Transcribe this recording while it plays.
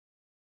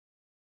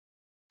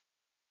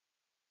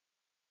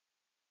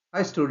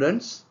Hi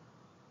students,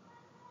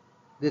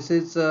 this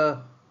is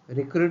a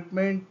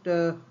recruitment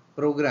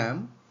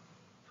program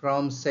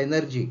from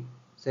Synergy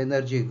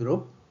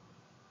Group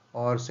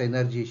or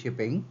Synergy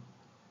Shipping,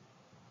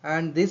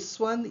 and this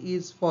one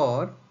is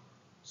for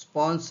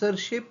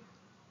sponsorship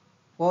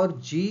for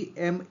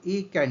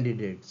GME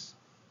candidates.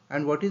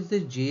 And what is the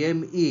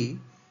GME?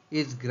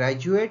 Is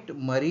Graduate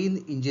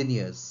Marine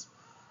Engineers.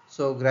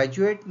 So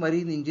Graduate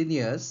Marine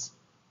Engineers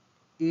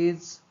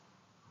is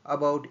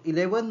about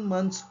 11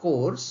 months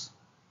course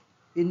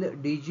in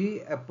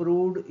DG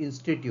approved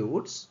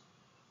institutes,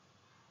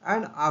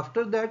 and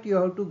after that you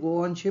have to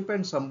go on ship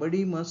and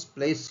somebody must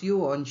place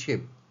you on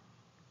ship.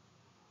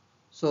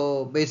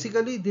 So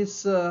basically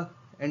this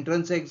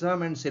entrance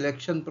exam and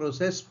selection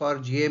process for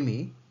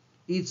GME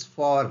is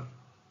for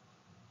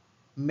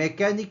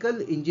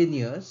mechanical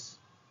engineers,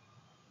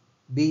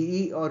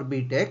 BE or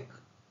BTech,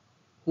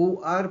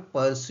 who are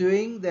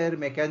pursuing their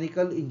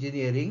mechanical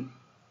engineering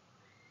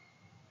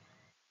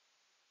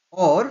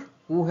or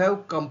who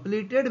have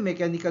completed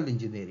mechanical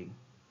engineering.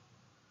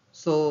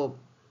 So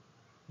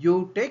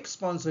you take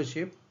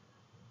sponsorship,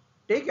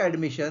 take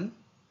admission,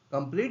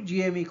 complete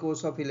GME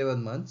course of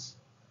 11 months,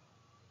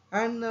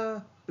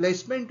 and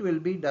placement will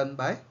be done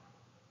by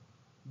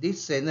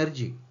this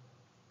Synergy.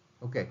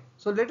 Okay,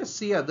 so let us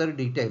see other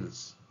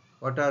details.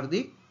 What are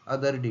the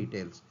other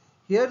details?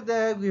 Here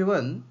they have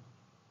given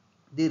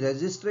the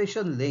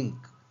registration link.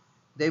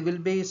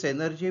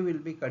 Synergy will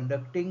be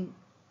conducting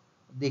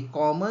the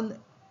common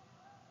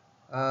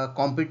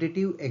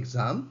competitive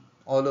exam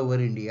all over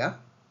India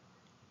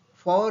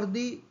for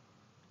the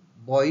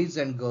boys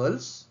and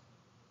girls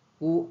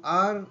who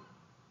are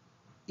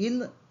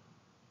in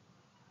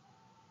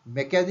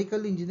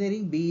mechanical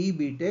engineering BE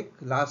BTech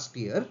last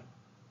year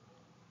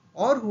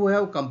or who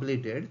have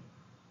completed,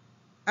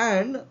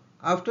 and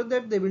after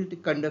that they will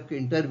conduct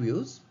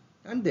interviews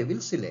and they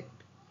will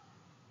select.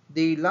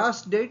 The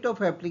last date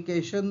of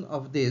application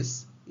of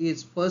this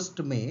is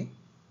 1st May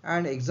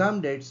and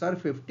exam dates are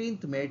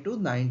 15th May to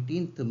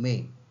 19th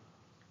May.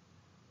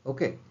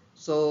 Okay,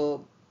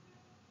 so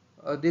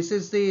this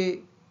is the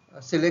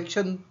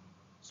selection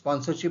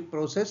sponsorship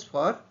process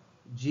for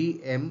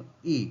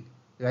GME,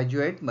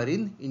 Graduate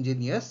Marine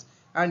Engineers,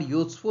 and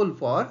useful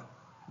for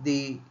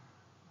the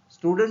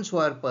students who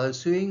are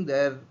pursuing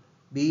their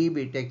BE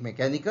BTech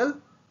Mechanical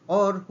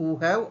or who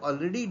have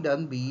already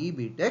done BE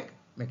BTech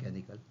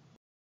Mechanical.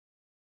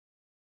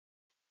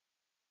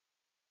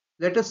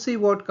 Let us see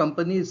what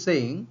company is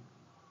saying.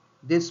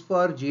 This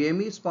for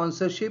GME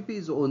sponsorship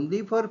is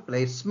only for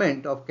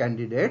placement of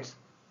candidates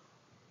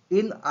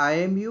in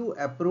IMU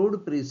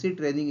approved pre-C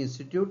training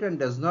institute and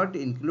does not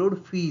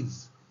include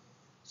fees.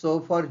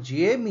 So for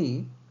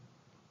GME,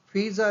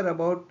 fees are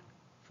about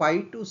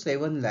 5 to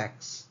 7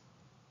 lakhs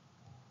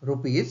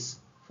rupees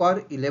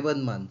for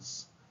 11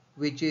 months,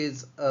 which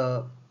is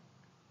a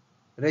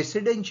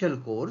residential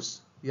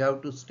course. You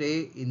have to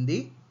stay in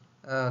the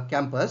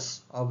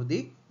campus of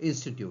the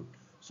institute.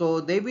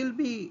 So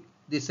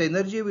this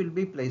energy will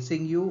be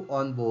placing you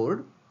on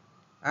board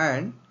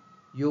and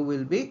you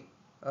will be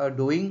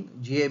doing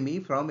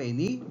GME from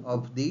any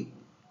of the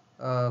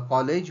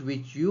college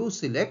which you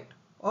select,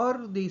 or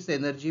this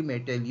energy may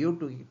tell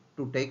you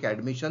to take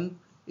admission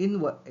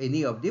in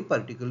any of the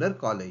particular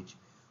college.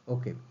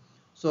 Okay,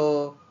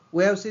 so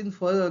we have seen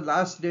for the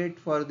last date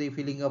for the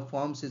filling of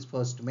forms is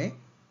 1st May.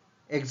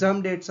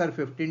 Exam dates are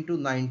 15th to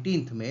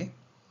 19th May.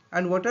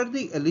 And what are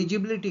the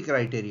eligibility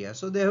criteria?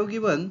 So they have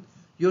given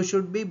you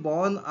should be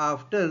born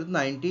after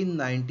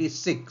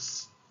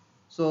 1996.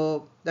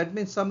 So that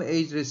means some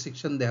age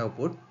restriction they have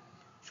put.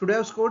 Should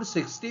have scored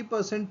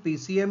 60%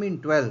 PCM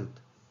in 12th.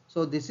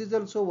 So this is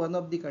also one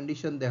of the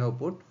condition they have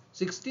put.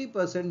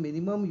 60%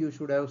 minimum you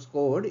should have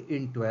scored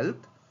in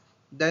 12th.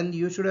 Then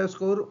you should have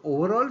scored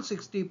overall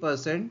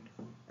 60%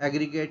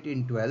 aggregate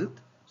in 12th.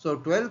 So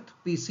 12th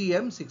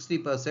PCM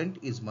 60%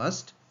 is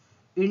must.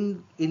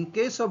 In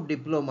case of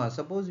diploma,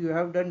 suppose you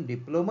have done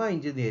diploma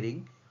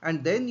engineering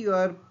and then you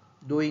are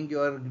doing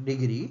your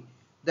degree,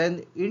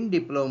 then in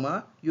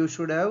diploma you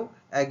should have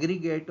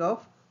aggregate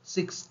of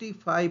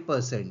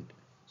 65%.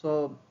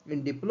 So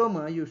in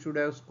diploma you should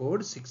have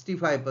scored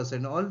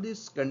 65%. All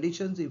these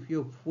conditions if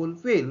you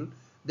fulfill,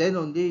 then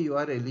only you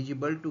are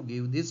eligible to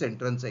give this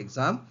entrance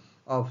exam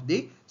of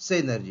the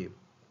Synergy.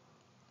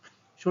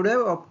 Should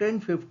have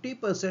obtained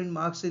 50%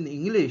 marks in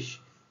English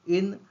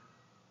in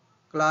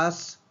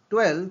class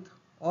 12th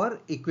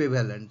or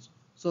equivalents.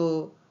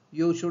 So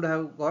you should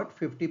have got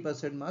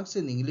 50% marks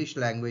in English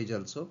language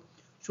also.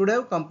 Should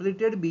have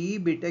completed BE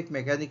BTech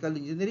Mechanical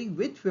Engineering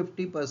with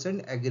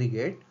 50%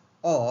 aggregate,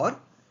 or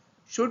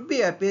should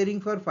be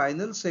appearing for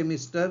final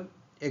semester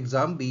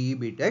exam BE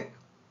BTech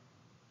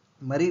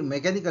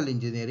Mechanical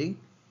Engineering,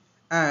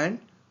 and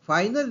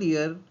final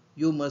year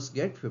you must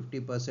get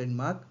 50%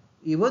 mark.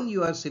 Even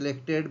you are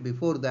selected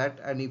before that,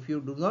 and if you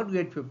do not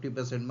get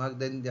 50% mark,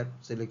 then that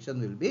selection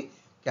will be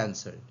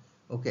cancelled.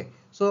 Okay,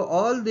 so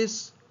all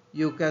this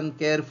you can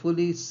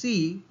carefully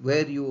see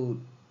where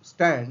you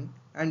stand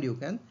and you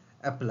can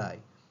apply.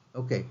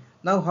 Okay,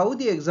 now how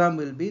the exam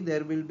will be?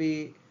 There will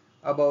be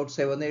about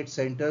 7-8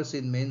 centers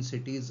in main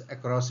cities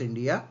across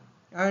India,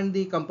 and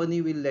the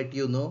company will let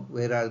you know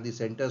where are the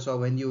centers or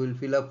when you will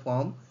fill up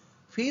form.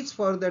 Fees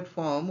for that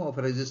form of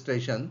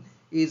registration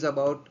is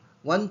about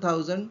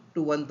 1000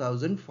 to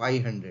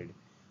 1500.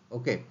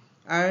 Okay,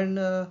 and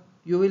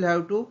you will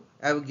have to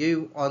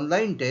give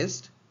online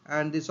test,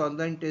 and this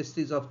online test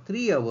is of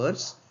 3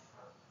 hours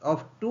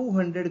of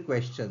 200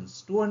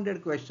 questions.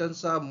 200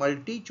 questions are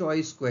multi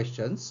choice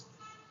questions.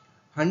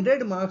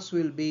 100 marks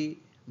will be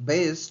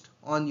based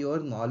on your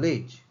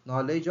knowledge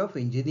of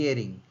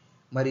engineering,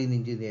 marine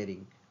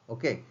engineering.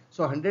 Okay,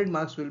 so 100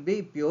 marks will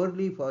be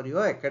purely for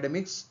your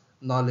academics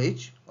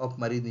knowledge of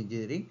marine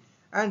engineering,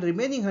 and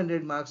remaining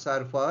 100 marks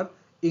are for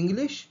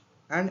English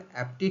and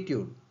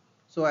aptitude.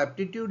 So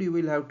aptitude you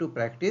will have to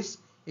practice,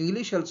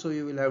 English also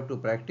you will have to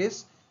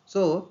practice.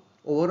 So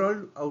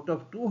overall out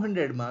of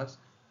 200 marks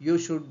you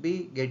should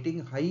be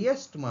getting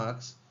highest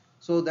marks,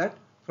 so that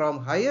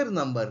from higher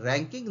number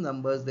ranking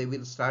numbers they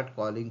will start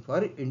calling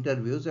for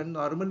interviews, and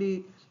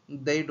normally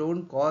they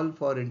don't call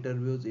for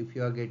interviews if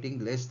you are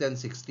getting less than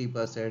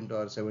 60%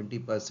 or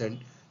 70%,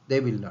 they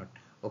will not.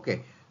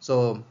 Okay,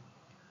 so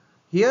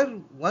here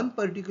one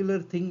particular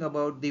thing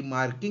about the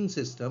marking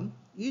system: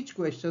 each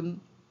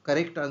question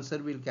correct answer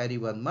will carry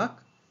 1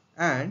 mark,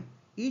 and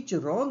each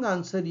wrong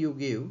answer you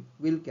give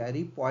will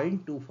carry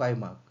 0.25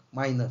 mark,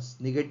 minus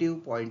negative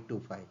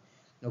 0.25.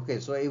 Okay,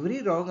 so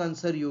every wrong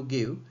answer you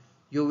give,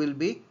 you will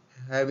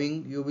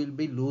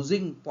be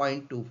losing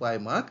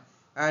 0.25 mark,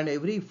 and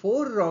every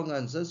 4 wrong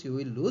answers you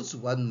will lose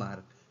 1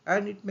 mark,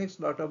 and it makes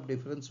lot of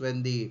difference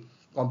when the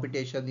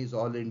competition is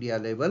all India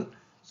level.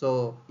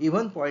 So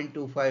even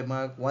 0.25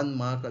 mark, 1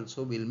 mark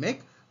also will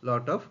make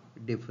lot of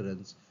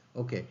difference.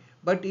 Okay,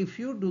 but if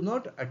you do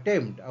not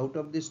attempt, out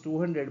of this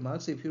 200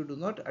 marks, if you do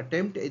not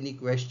attempt any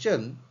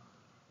question,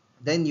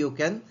 then you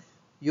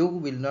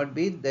will not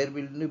be, there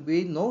will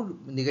be no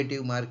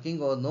negative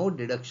marking or no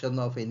deduction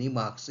of any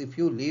marks if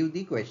you leave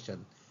the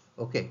question.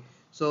 Okay,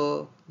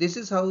 so this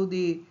is how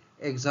the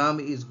exam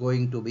is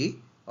going to be,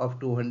 of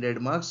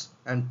 200 marks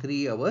and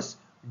 3 hours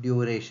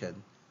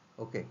duration.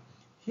 Okay,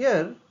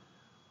 here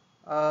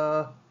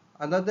uh,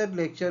 another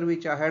lecture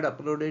which I had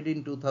uploaded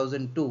in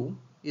 2002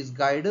 is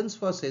guidance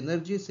for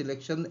Synergy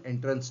Selection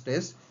Entrance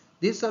Test.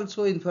 This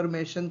also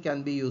information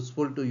can be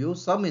useful to you,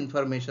 some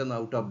information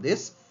out of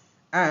this.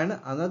 And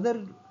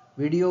another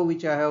video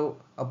which I have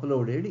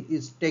uploaded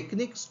is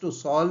techniques to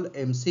solve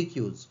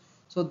MCQs.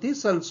 So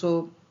this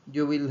also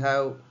you will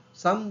have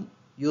some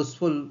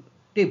useful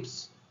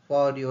tips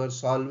for your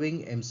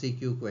solving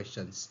MCQ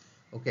questions.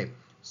 Okay,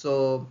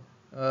 so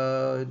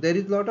there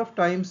is lot of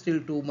time,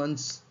 still 2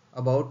 months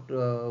about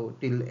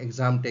till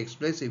exam takes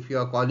place. If you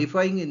are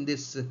qualifying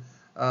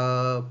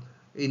uh,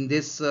 in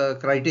this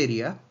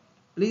criteria,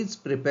 please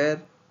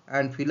prepare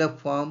and fill up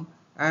form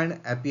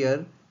and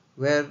appear,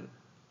 where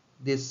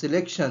this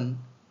selection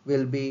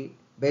will be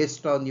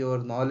based on your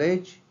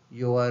knowledge,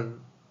 your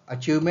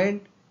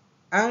achievement,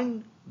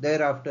 and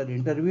thereafter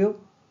interview,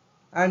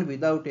 and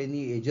without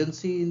any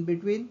agency in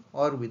between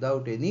or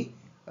without any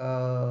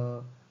uh,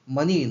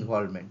 money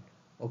involvement.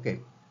 Okay,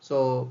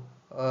 so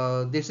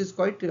this is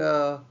quite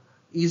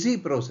easy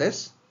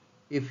process.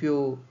 If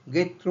you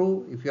get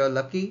through, if you are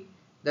lucky,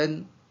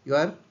 then you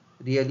are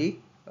really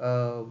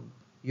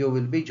you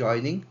will be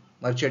joining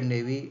merchant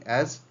navy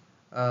as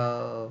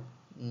uh,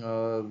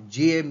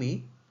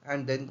 GME,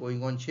 and then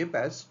going on ship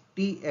as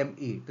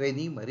TME,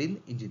 trainee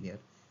marine engineer.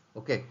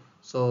 Okay,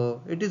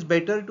 so it is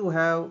better to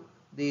have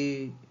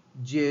the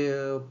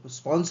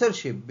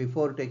sponsorship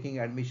before taking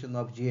admission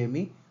of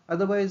GME.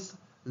 Otherwise,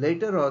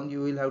 later on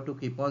you will have to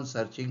keep on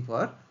searching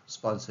for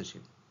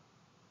sponsorship.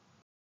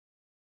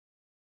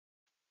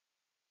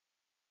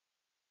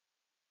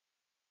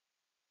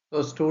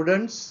 So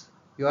students,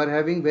 you are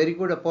having very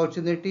good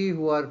opportunity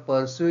who are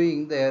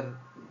pursuing their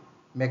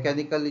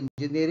mechanical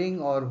engineering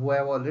or who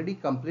have already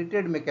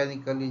completed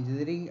mechanical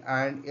engineering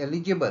and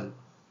eligible.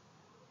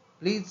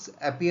 Please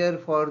appear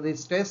for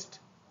this test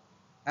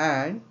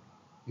and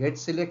get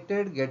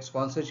selected, get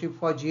sponsorship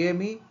for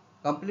GME,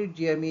 complete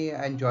GME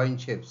and join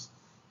ships.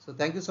 So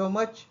thank you so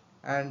much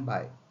and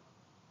bye.